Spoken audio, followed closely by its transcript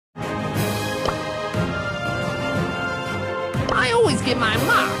I always get my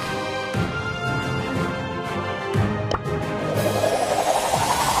mark.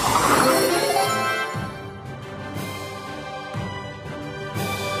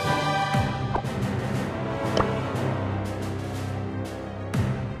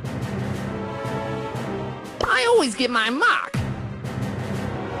 I always get my mark.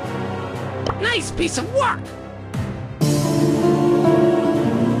 Nice piece of work.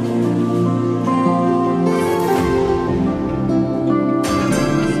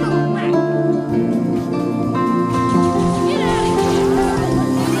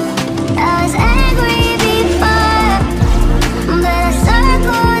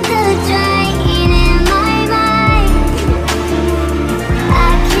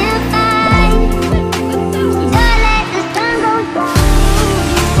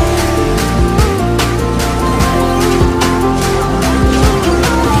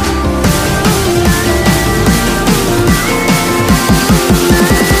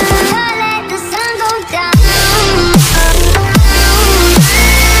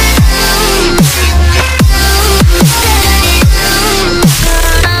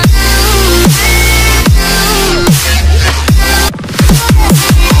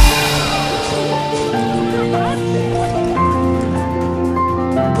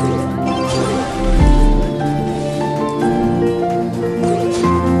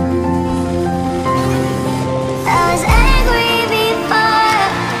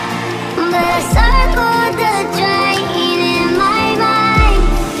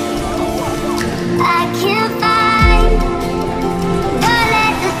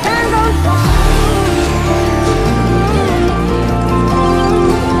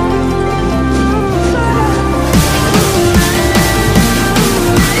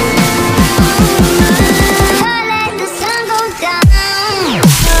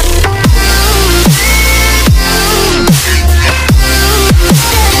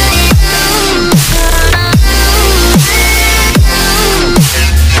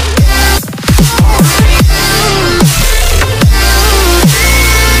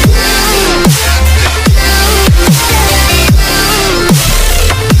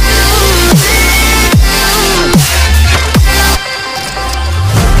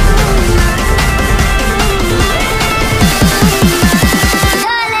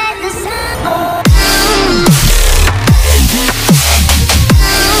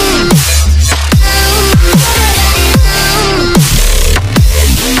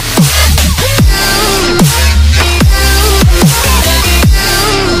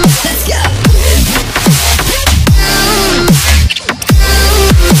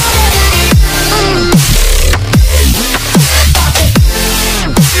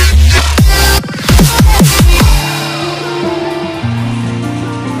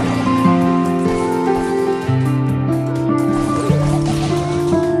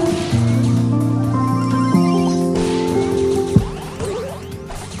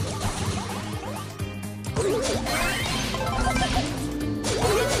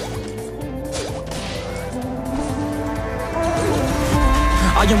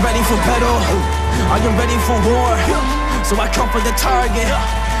 I am ready for battle, I am ready for war. So I come for the target,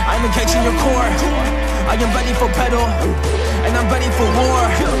 I am engaging your core. I am ready for battle, and I'm ready for war.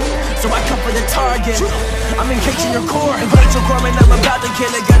 So I come for the target, I'm engaging your core. Invade your core and I'm about to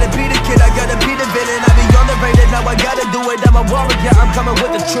kill it. Gotta be the kid, I gotta be the villain. I be underrated, now I gotta do it. I'm a warrior, I'm coming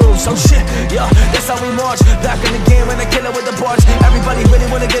with the truth. So shit, yeah, that's how we march. Back in the game when I kill it with the bars. Everybody really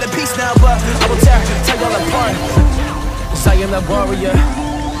wanna get a piece now, but I will tear y'all apart. Cause I am the warrior,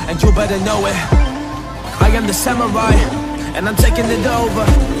 and you better know it. I am the samurai, and I'm taking it over.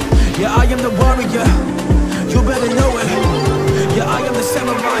 Yeah, I am the warrior, you better know it. Yeah, I am the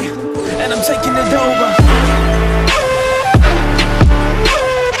samurai, and I'm taking it over.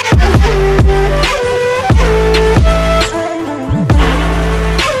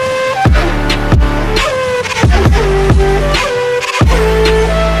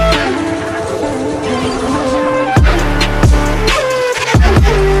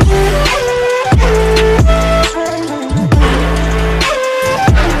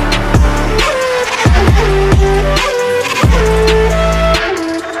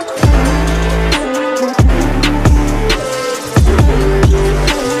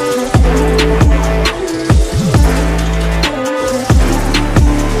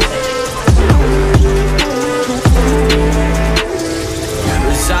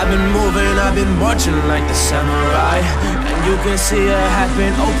 I've been marching like the samurai, and you can see it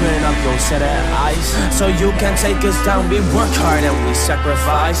happen. Open up your set of eyes, so you can take us down. We work hard and we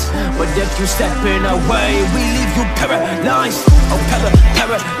sacrifice, but if you stepping away, we leave you paralyzed. Oh,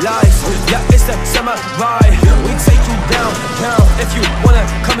 paralyzed. Yeah, it's the samurai. We take you down, down. If you wanna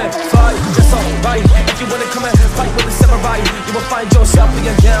come and fight, that's alright. If you wanna come and fight with the samurai, you will find yourself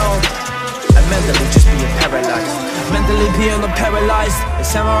being down and mentally just being paralyzed. Mentally being paralyzed. The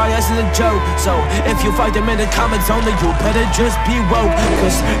samurai isn't a joke, so if you fight them in the comments only, you better just be woke,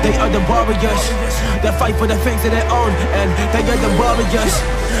 cause they are the warriors. They fight for the things that they own, and they are the warriors.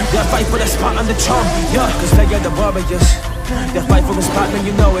 They fight for the spot on the throne, yeah, cause they are the warriors. They fight for the spot and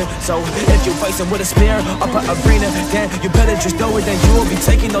you know it. So if you face them with a spear up an arena, then you better just know it. Then you will be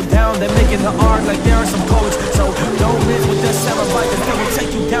taking them down. They're making the art like there are some poets. So don't live with the samurai, cause they will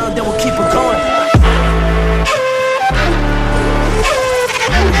take you down. Then we'll keep it going.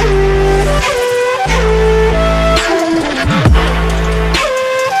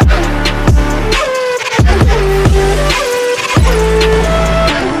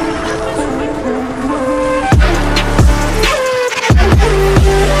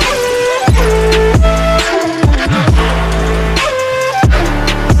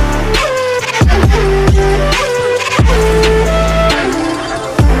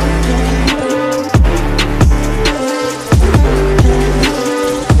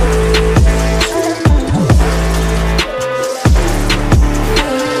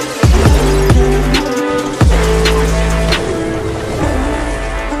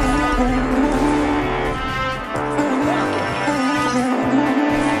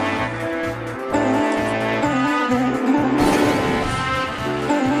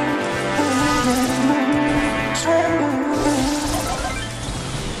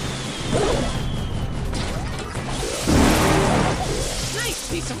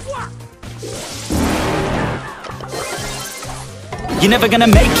 You're never gonna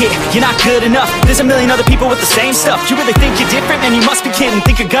make it, you're not good enough. There's a million other people with the same stuff. You really think you're different? Man, you must be kidding.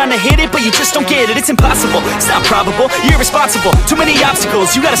 Think you're gonna hit it, but you just don't get it. It's impossible, it's not probable, you're irresponsible. Too many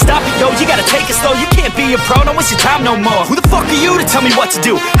obstacles, you gotta stop it, yo. You gotta take it slow, you can't be a pro. Don't waste your time no more. Who the fuck are you to tell me what to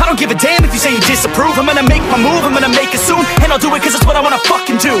do? I don't give a damn if you say you disapprove. I'm gonna make my move, I'm gonna make it soon, and I'll do it cause it's what I wanna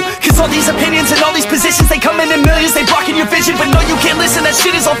fucking do. Cause all these opinions and all these positions, they come in millions, they blocking your vision. But no, you can't listen, that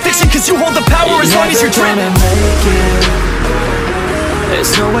shit is all fiction. Cause you hold the power as long as you're dreaming.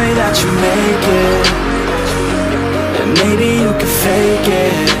 There's no way that you make it, and maybe you can fake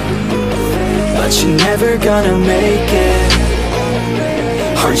it, but you're never gonna make it.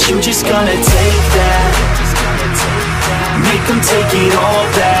 Aren't you just gonna take that? Make them take it all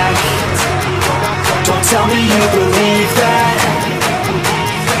back. Don't tell me you believe that.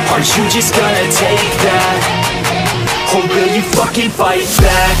 Aren't you just gonna take that? Or will you fucking fight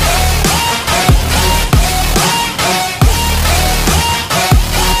back?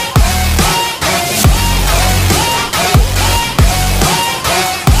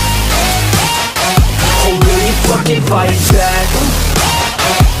 Fucking fight back.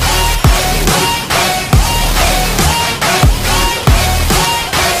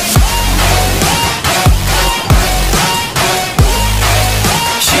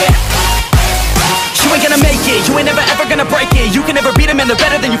 You ain't gonna make it, you ain't never ever gonna break it. You can never beat them and they're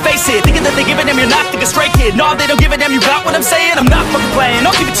better than you face it. Thinking that they're giving them, you're not thinking straight, kid. No, they don't give a damn, you got what I'm saying? I'm not fucking playing,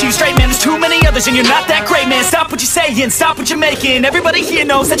 I'll give it to you straight, man. There's too many others and you're not that great, man. Stop what you're saying, stop what you're making. Everybody here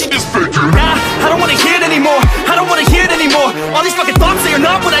knows that you just figure. Nah, I don't wanna hear it anymore, I don't wanna hear it anymore. All these fucking thoughts, they are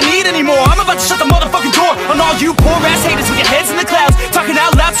not what I need anymore. I'm about to shut the motherfucking door on all you poor ass haters with your heads in the clouds, talking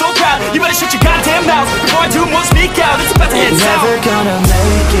out loud so proud. You better shut your goddamn mouth before I do more speak out. It's about to head south. You're never gonna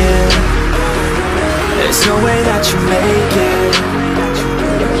make it. There's no way that you make it,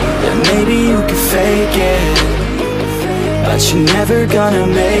 and maybe you can fake it, but you're never gonna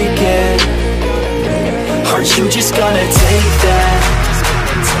make it. Aren't you just gonna take that?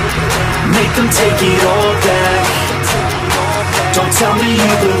 Make them take it all back. Don't tell me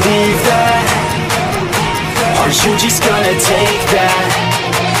you believe that. Aren't you just gonna take that?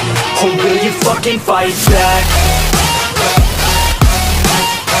 Or will you fucking fight back?